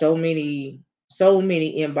got so many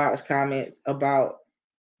inbox comments about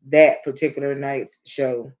that particular night's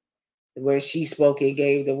show where she spoke and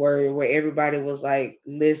gave the word, where everybody was like,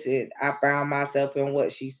 listen, I found myself in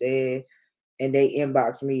what she said. And they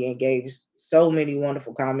inboxed me and gave so many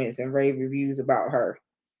wonderful comments and rave reviews about her.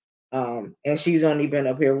 And she's only been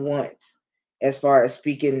up here once as far as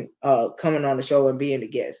speaking, coming on the show and being a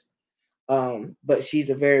guest. But she's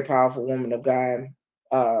a very powerful woman of God.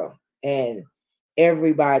 Uh, and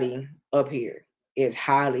everybody up here is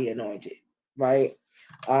highly anointed, right?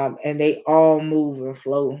 And they all move and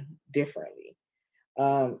flow differently.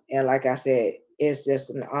 And like I said, it's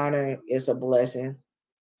just an honor, it's a blessing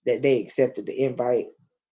that they accepted the invite.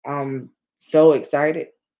 I'm so excited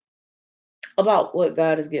about what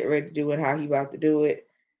God is getting ready to do and how He about to do it.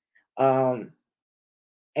 Um,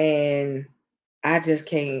 and I just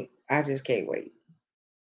can't wait.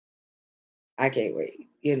 I can't wait.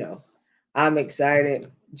 I'm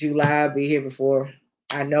excited. July will be here before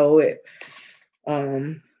I know it.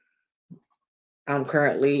 Um, I'm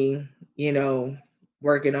currently,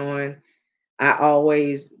 working on. I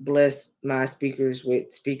always bless my speakers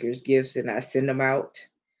with speakers gifts, and I send them out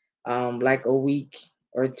like a week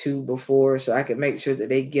or two before, so I can make sure that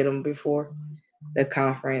they get them before the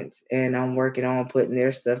conference. And I'm working on putting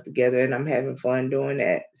their stuff together, and I'm having fun doing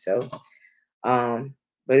that. So, but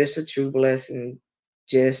it's a true blessing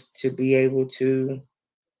just to be able to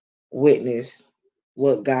witness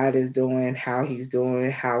what God is doing, how He's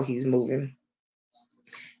moving,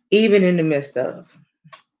 even in the midst of,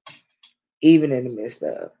 even in the midst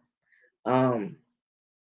of. Um,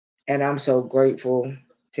 and I'm so grateful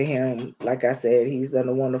to Him. Like I said, He's done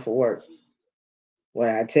a wonderful work. When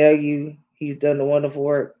I tell you He's done a wonderful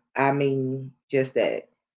work, I mean just that.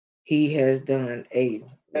 He has done a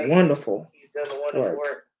wonderful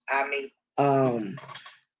work. Um,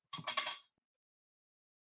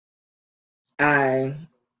 I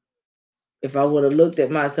if I would have looked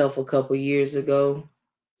at myself a couple years ago,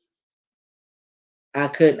 I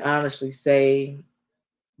couldn't honestly say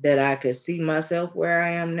that I could see myself where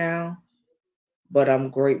I am now, but I'm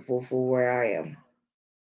grateful for where I am.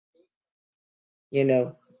 You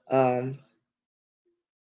know, Um,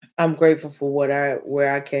 I'm grateful for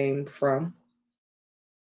where I came from.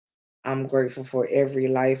 I'm grateful for every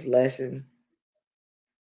life lesson.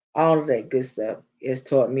 All of that good stuff. It's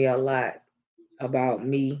taught me a lot about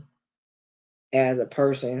me as a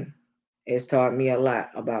person. It's taught me a lot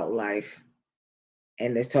about life.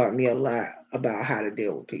 And it's taught me a lot about how to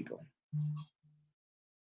deal with people.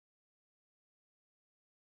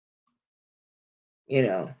 You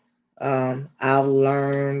know, I've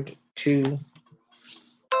learned to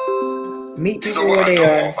meet people where they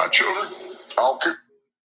are. My children,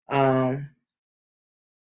 um,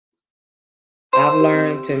 I've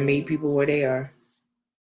learned to meet people where they are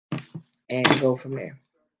and go from there.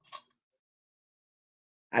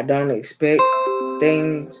 I don't expect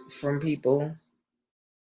things from people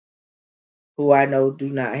who I know do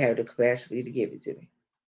not have the capacity to give it to me.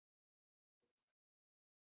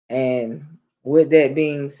 And with that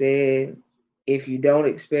being said, if you don't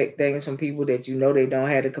expect things from people that you know they don't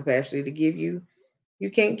have the capacity to give you,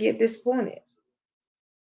 you can't get disappointed.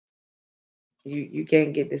 You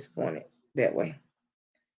can't get disappointed that way.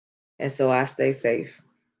 And so I stay safe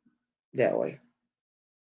that way.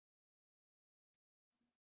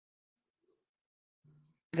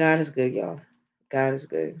 God is good, y'all. God is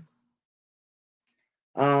good.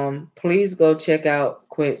 Please go check out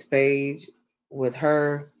Quint's page with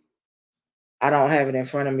her. I don't have it in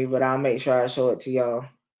front of me, but I'll make sure I show it to y'all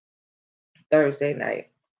Thursday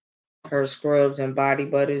night. Her scrubs and body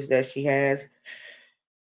butters that she has.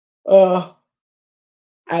 Uh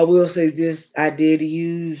I will say this, I did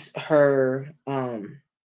use her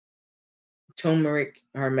turmeric,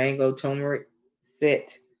 her mango turmeric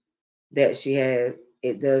set that she has.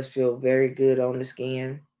 It does feel very good on the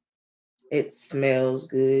skin. It smells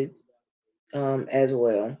good as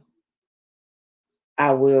well.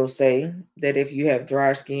 I will say that if you have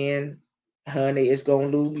dry skin, honey, it's gonna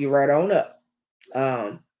lube you right on up.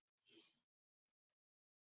 Um,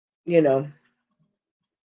 you know,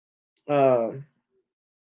 um,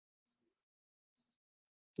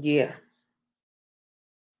 yeah.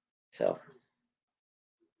 So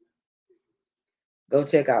go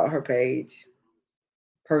check out her page.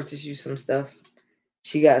 Purchase you some stuff.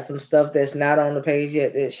 She got some stuff that's not on the page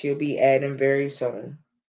yet that she'll be adding very soon.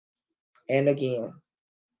 And again,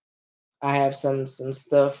 I have some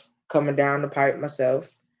stuff coming down the pipe myself.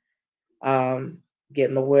 Um,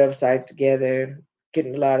 Getting my website together,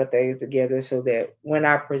 getting a lot of things together so that when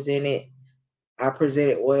I present it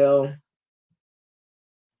well.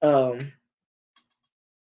 Um,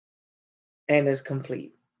 and it's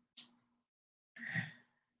complete.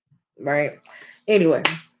 Right? Anyway,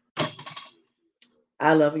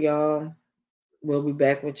 I love y'all. We'll be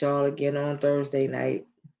back with y'all again on Thursday night.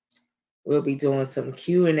 We'll be doing some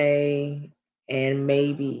Q&A and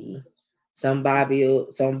maybe some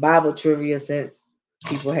Bible trivia since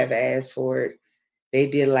people have asked for it. They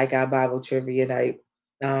did like our Bible trivia night.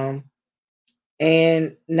 Um,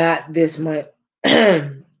 and not this month,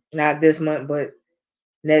 not this month, but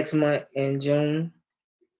next month in June,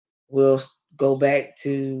 we'll go back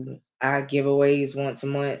to our giveaways once a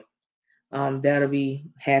month. That'll be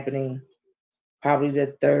happening probably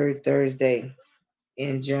the third Thursday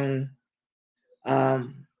in June.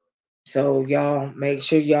 Um, so y'all make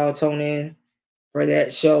sure y'all tune in for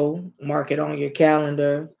that show. Mark it on your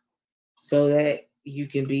calendar so that you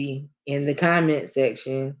can be in the comment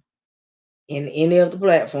section in any of the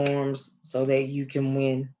platforms so that you can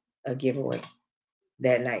win a giveaway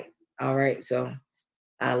that night. All right. So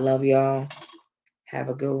I love y'all. Have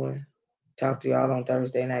a good one. Talk to y'all on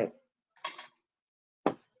Thursday night.